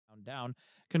on down,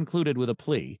 concluded with a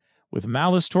plea: with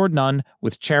malice toward none,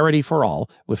 with charity for all,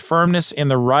 with firmness in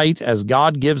the right as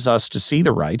God gives us to see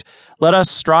the right, let us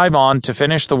strive on to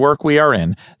finish the work we are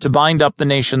in, to bind up the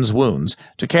nation's wounds,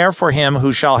 to care for him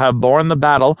who shall have borne the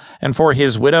battle, and for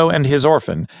his widow and his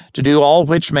orphan, to do all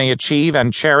which may achieve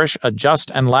and cherish a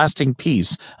just and lasting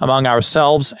peace among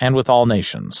ourselves and with all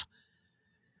nations.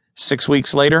 6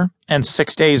 weeks later, and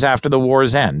 6 days after the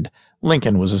war's end,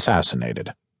 Lincoln was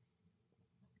assassinated.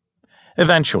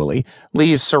 Eventually,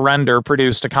 Lee's surrender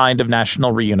produced a kind of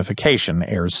national reunification,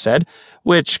 Ayres said,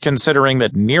 which, considering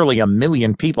that nearly 1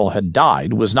 million people had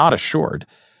died, was not assured.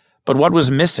 But what was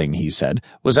missing, he said,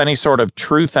 was any sort of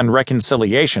truth and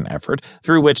reconciliation effort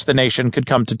through which the nation could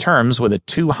come to terms with a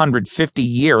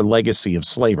 250-year legacy of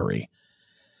slavery.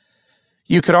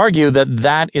 You could argue that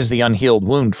that is the unhealed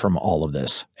wound from all of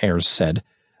this, Ayres said.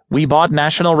 We bought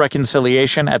national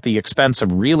reconciliation at the expense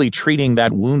of really treating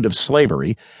that wound of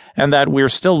slavery, and that we're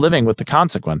still living with the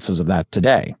consequences of that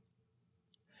today.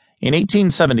 In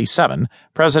 1877,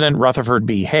 President Rutherford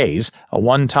B. Hayes, a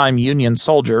one-time Union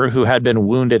soldier who had been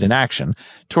wounded in action,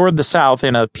 toured the South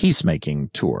in a peacemaking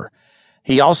tour.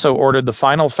 He also ordered the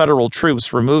final federal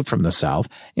troops removed from the South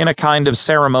in a kind of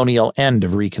ceremonial end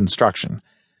of Reconstruction.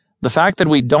 The fact that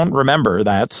we don't remember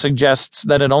that suggests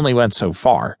that it only went so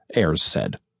far, Ayres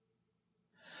said.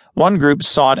 One group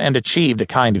sought and achieved a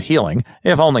kind of healing,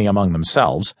 if only among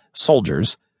themselves,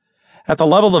 soldiers. At the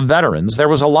level of veterans, there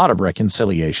was a lot of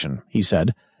reconciliation, he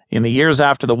said. In the years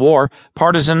after the war,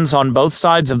 partisans on both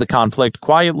sides of the conflict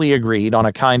quietly agreed on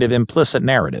a kind of implicit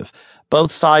narrative.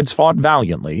 Both sides fought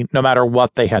valiantly, no matter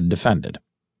what they had defended.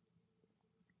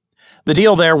 The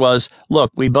deal there was,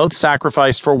 look, we both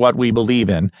sacrificed for what we believe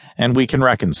in, and we can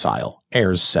reconcile,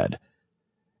 Ayres said.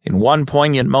 In one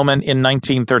poignant moment in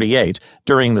 1938,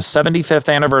 during the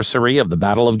 75th anniversary of the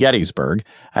Battle of Gettysburg,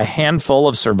 a handful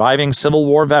of surviving Civil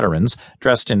War veterans,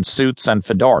 dressed in suits and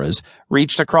fedoras,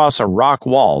 reached across a rock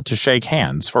wall to shake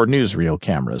hands for newsreel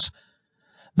cameras.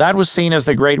 That was seen as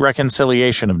the great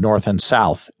reconciliation of North and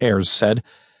South, Ayres said.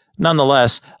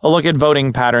 Nonetheless, a look at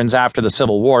voting patterns after the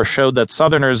Civil War showed that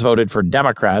Southerners voted for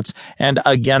Democrats and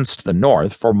against the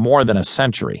North for more than a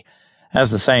century. As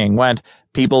the saying went,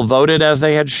 people voted as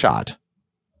they had shot.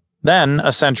 Then,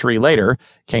 a century later,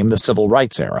 came the Civil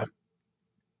Rights era.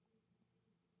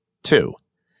 2.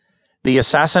 The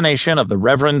assassination of the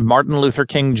Reverend Martin Luther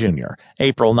King, Jr.,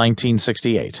 April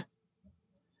 1968.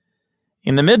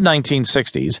 In the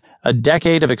mid-1960s, a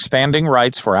decade of expanding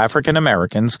rights for African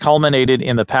Americans culminated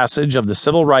in the passage of the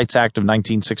Civil Rights Act of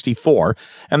 1964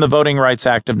 and the Voting Rights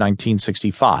Act of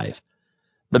 1965.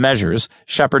 The measures,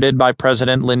 shepherded by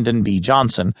President Lyndon B.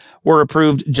 Johnson, were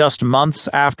approved just months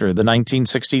after the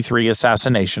 1963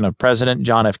 assassination of President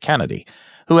John F. Kennedy,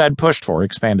 who had pushed for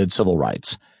expanded civil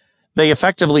rights. They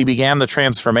effectively began the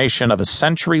transformation of a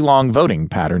century-long voting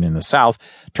pattern in the South,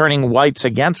 turning whites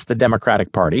against the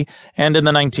Democratic Party, and in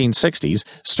the 1960s,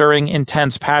 stirring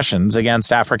intense passions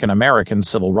against African American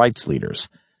civil rights leaders.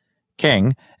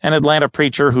 King, an Atlanta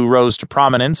preacher who rose to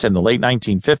prominence in the late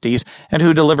 1950s and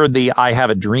who delivered the I Have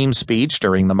a Dream speech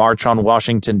during the March on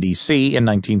Washington, D.C. in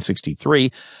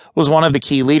 1963, was one of the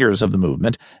key leaders of the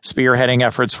movement, spearheading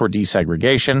efforts for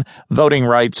desegregation, voting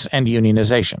rights, and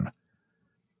unionization.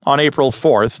 On April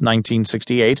 4,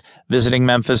 1968, visiting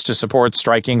Memphis to support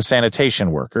striking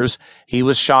sanitation workers, he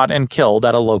was shot and killed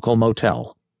at a local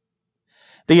motel.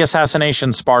 The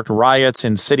assassination sparked riots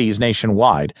in cities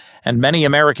nationwide, and many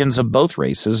Americans of both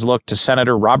races looked to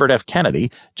Senator Robert F.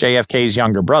 Kennedy, JFK's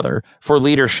younger brother, for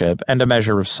leadership and a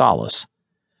measure of solace.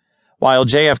 While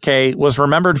JFK was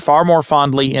remembered far more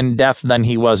fondly in death than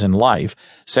he was in life,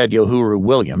 said Yohuru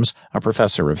Williams, a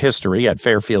professor of history at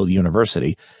Fairfield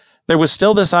University, there was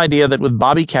still this idea that with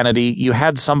Bobby Kennedy you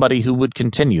had somebody who would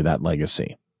continue that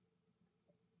legacy.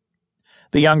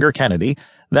 The younger Kennedy,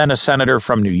 then a senator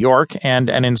from New York and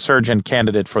an insurgent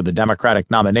candidate for the Democratic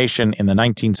nomination in the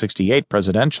 1968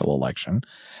 presidential election,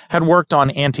 had worked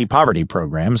on anti-poverty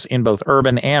programs in both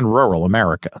urban and rural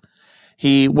America.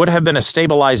 He would have been a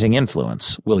stabilizing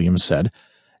influence, Williams said.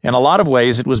 In a lot of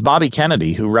ways, it was Bobby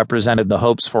Kennedy who represented the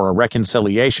hopes for a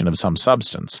reconciliation of some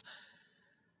substance.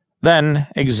 Then,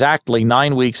 exactly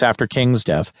 9 weeks after King's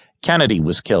death, Kennedy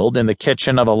was killed in the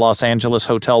kitchen of a Los Angeles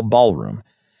hotel ballroom.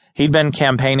 He'd been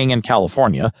campaigning in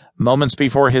California. Moments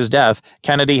before his death,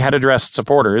 Kennedy had addressed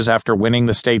supporters after winning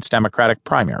the state's Democratic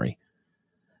primary.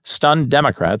 Stunned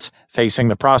Democrats, facing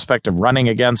the prospect of running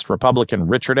against Republican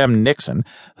Richard M. Nixon,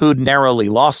 who'd narrowly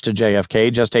lost to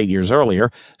JFK just 8 years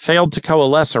earlier, failed to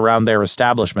coalesce around their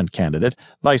establishment candidate,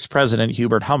 Vice President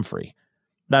Hubert Humphrey.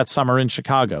 That summer in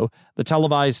Chicago, the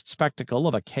televised spectacle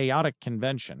of a chaotic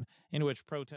convention in which protests